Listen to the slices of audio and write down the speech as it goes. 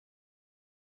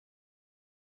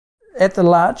At the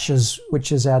Larches,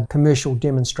 which is our commercial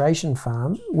demonstration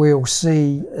farm, we'll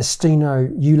see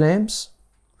Estino ewe lambs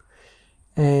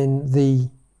and the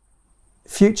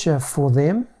future for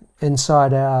them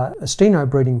inside our Estino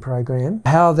breeding program,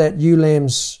 how that ewe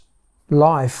lamb's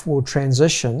life will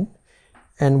transition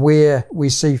and where we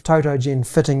see Totogen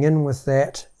fitting in with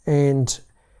that, and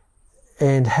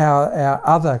how our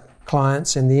other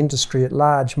clients and the industry at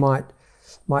large might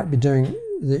be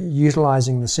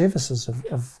utilising the services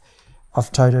of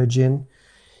Totogen.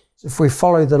 If we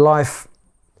follow the life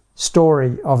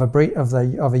story of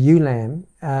a ewe lamb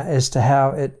as to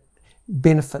how it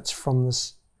benefits from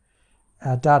this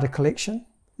data collection,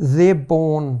 they're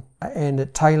born and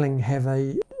at tailing have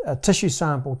a tissue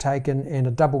sample taken and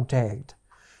a double tagged.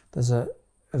 There's a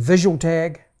visual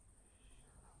tag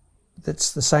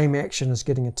that's the same action as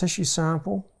getting a tissue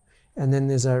sample, and then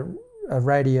there's a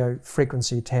radio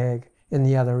frequency tag in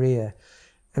the other ear.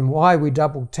 And why we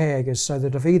double tag is so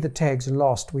that if either tag's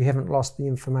lost, we haven't lost the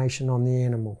information on the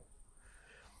animal.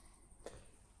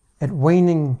 At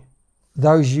weaning,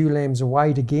 those ewe lambs are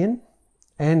weighed again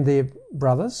and their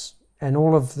brothers, and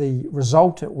all of the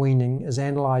result at weaning is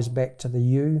analysed back to the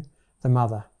ewe, the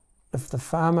mother. If the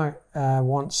farmer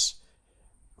wants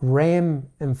ram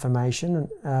information,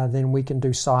 then we can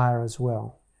do sire as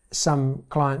well. Some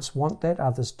clients want that,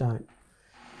 others don't.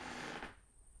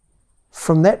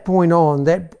 From that point on,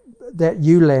 that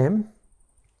ewe lamb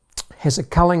has a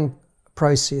culling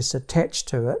process attached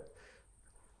to it,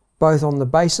 both on the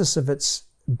basis of its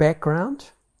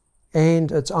background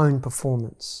and its own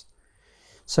performance.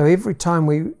 So every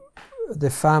time the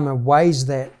farmer weighs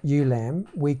that ewe lamb,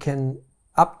 we can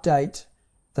update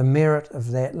the merit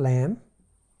of that lamb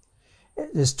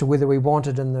as to whether we want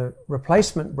it in the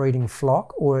replacement breeding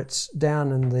flock or it's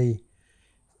down in the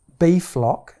B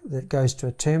flock that goes to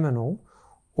a terminal,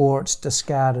 or it's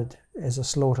discarded as a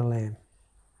slaughter lamb.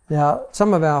 Now,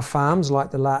 some of our farms,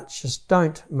 like the Larches,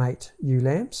 don't mate ewe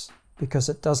lambs because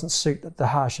it doesn't suit the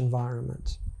harsh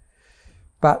environment,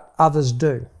 but others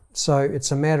do. So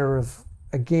it's a matter of,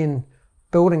 again,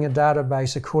 building a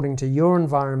database according to your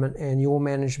environment and your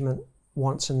management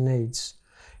wants and needs.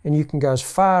 And you can go as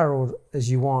far as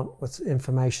you want with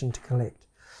information to collect.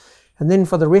 And then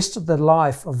for the rest of the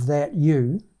life of that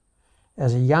ewe,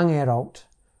 as a young adult,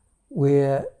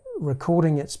 we're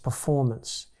recording its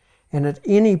performance. And at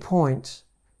any point,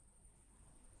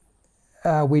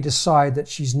 we decide that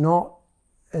she's not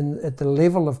at the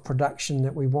level of production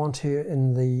that we want her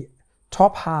in the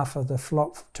top half of the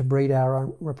flock to breed our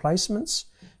own replacements,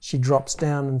 she drops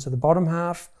down into the bottom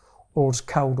half or is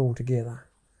culled altogether.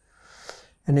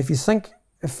 And if you think,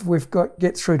 if we've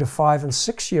get through to 5 and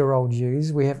 6 year old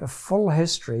ewes, we have a full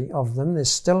history of them. They're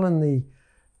still in the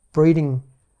breeding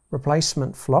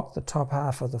replacement flock, the top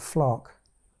half of the flock.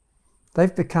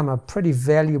 They've become a pretty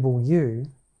valuable ewe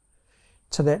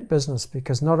to that business,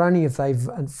 because not only have they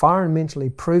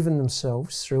environmentally proven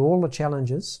themselves through all the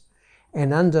challenges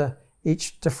and under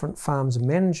each different farm's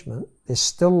management, they're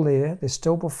still there, they're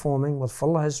still performing with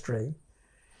full history.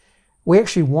 We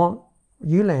actually want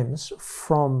ewe lambs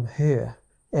from her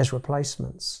as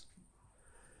replacements.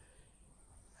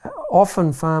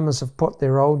 Often farmers have put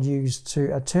their old ewes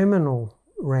to a terminal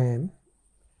ram,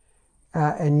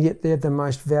 and yet they're the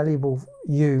most valuable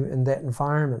ewe in that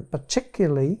environment,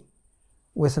 particularly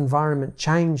with environment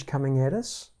change coming at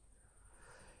us.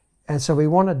 And so we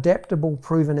want adaptable,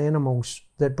 proven animals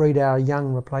that breed our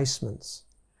young replacements.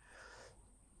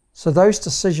 So those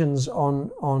decisions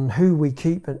on who we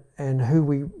keep and who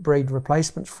we breed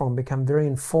replacements from become very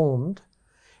informed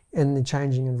in the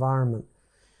changing environment.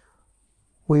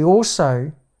 We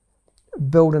also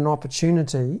build an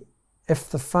opportunity, if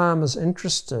the farm is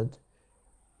interested,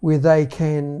 where they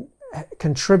can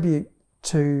contribute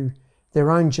to their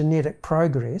own genetic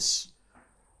progress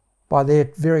by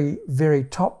their very, very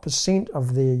top percent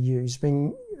of their ewes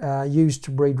being used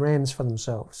to breed rams for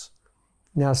themselves.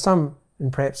 Now, some,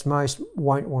 and perhaps most,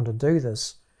 won't want to do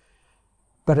this,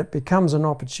 but it becomes an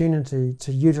opportunity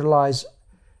to utilise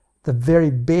the very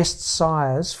best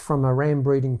sires from a ram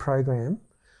breeding program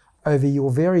over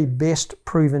your very best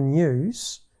proven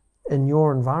ewes in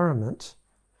your environment.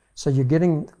 So you're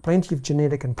getting plenty of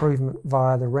genetic improvement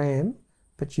via the ram,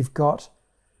 but you've got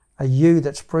a ewe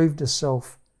that's proved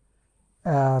herself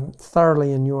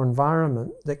thoroughly in your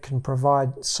environment that can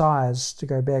provide sires to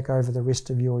go back over the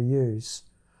rest of your ewes.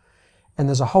 And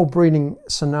there's a whole breeding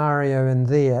scenario in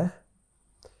there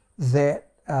that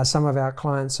some of our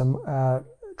clients are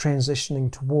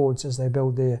transitioning towards as they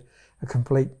build a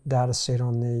complete data set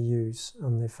on their ewes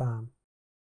on their farm.